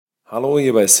Hallo,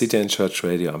 hier bei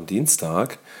CTNchurchradio am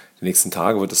Dienstag. Die nächsten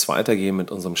Tage wird es weitergehen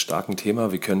mit unserem starken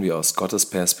Thema, wie können wir aus Gottes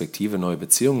Perspektive neue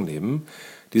Beziehungen leben.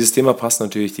 Dieses Thema passt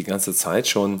natürlich die ganze Zeit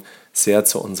schon sehr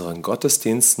zu unseren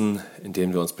Gottesdiensten, in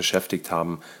denen wir uns beschäftigt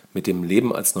haben mit dem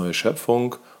Leben als neue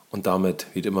Schöpfung und damit,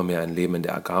 wie du immer mehr ein Leben in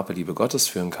der Agape-Liebe Gottes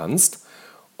führen kannst.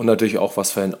 Und natürlich auch,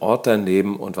 was für ein Ort dein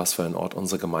Leben und was für ein Ort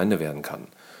unsere Gemeinde werden kann.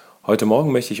 Heute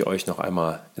Morgen möchte ich euch noch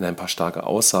einmal in ein paar starke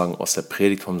Aussagen aus der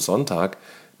Predigt vom Sonntag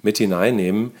mit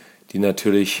hineinnehmen, die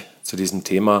natürlich zu diesem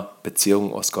Thema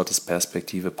Beziehungen aus Gottes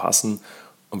Perspektive passen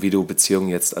und wie du Beziehungen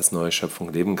jetzt als neue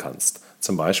Schöpfung leben kannst.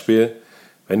 Zum Beispiel,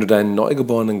 wenn du deinen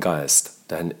neugeborenen Geist,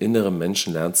 deinen inneren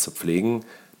Menschen lernst zu pflegen,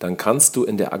 dann kannst du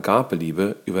in der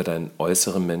Agape-Liebe über deinen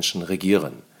äußeren Menschen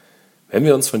regieren. Wenn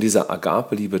wir uns von dieser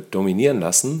Agape-Liebe dominieren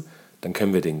lassen, dann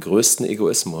können wir den größten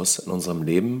Egoismus in unserem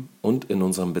Leben und in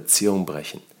unseren Beziehungen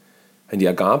brechen. Wenn die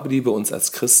Agape-Liebe uns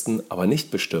als Christen aber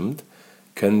nicht bestimmt,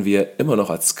 können wir immer noch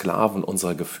als Sklaven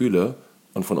unserer Gefühle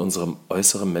und von unserem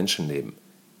äußeren Menschen leben.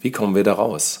 Wie kommen wir da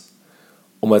raus?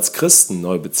 Um als Christen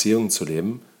neue Beziehungen zu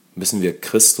leben, müssen wir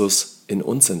Christus in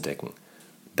uns entdecken.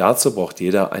 Dazu braucht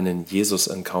jeder einen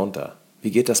Jesus-Encounter.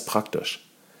 Wie geht das praktisch?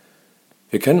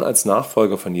 Wir können als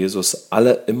Nachfolger von Jesus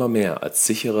alle immer mehr als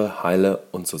sichere, heile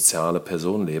und soziale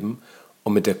Person leben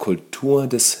und mit der Kultur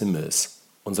des Himmels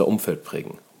unser Umfeld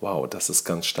prägen. Wow, das ist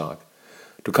ganz stark.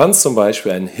 Du kannst zum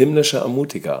Beispiel ein himmlischer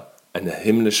Ermutiger, eine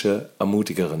himmlische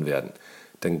Ermutigerin werden,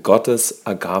 denn Gottes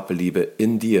Agape-Liebe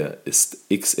in dir ist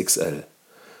XXL.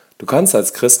 Du kannst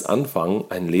als Christ anfangen,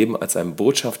 ein Leben als ein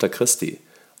Botschafter Christi,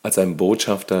 als ein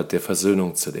Botschafter der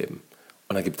Versöhnung zu leben.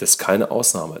 Und da gibt es keine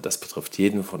Ausnahme, das betrifft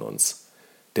jeden von uns.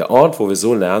 Der Ort, wo wir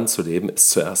so lernen zu leben, ist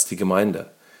zuerst die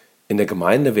Gemeinde. In der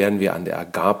Gemeinde werden wir an der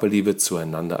Agape-Liebe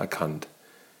zueinander erkannt.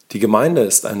 Die Gemeinde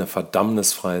ist eine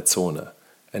verdammnisfreie Zone.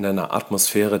 In einer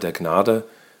Atmosphäre der Gnade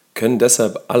können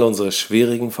deshalb all unsere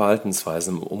schwierigen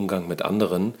Verhaltensweisen im Umgang mit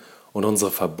anderen und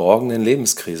unsere verborgenen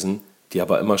Lebenskrisen, die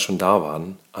aber immer schon da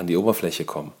waren, an die Oberfläche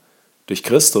kommen. Durch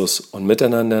Christus und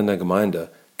miteinander in der Gemeinde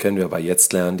können wir aber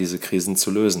jetzt lernen, diese Krisen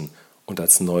zu lösen und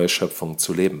als neue Schöpfung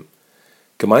zu leben.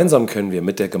 Gemeinsam können wir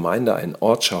mit der Gemeinde einen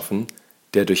Ort schaffen,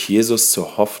 der durch Jesus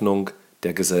zur Hoffnung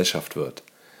der Gesellschaft wird.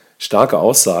 Starke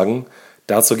Aussagen.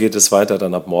 Dazu geht es weiter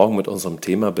dann ab morgen mit unserem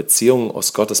Thema Beziehungen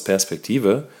aus Gottes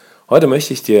Perspektive. Heute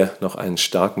möchte ich dir noch einen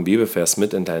starken Bibelvers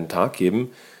mit in deinen Tag geben,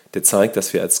 der zeigt,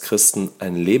 dass wir als Christen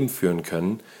ein Leben führen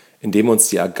können, in dem uns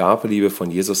die Agape-Liebe von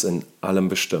Jesus in allem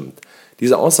bestimmt.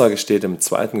 Diese Aussage steht im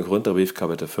 2. Korintherbrief,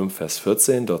 Kapitel 5, Vers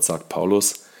 14. Dort sagt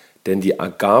Paulus: Denn die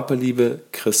Agape-Liebe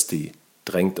Christi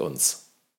drängt uns.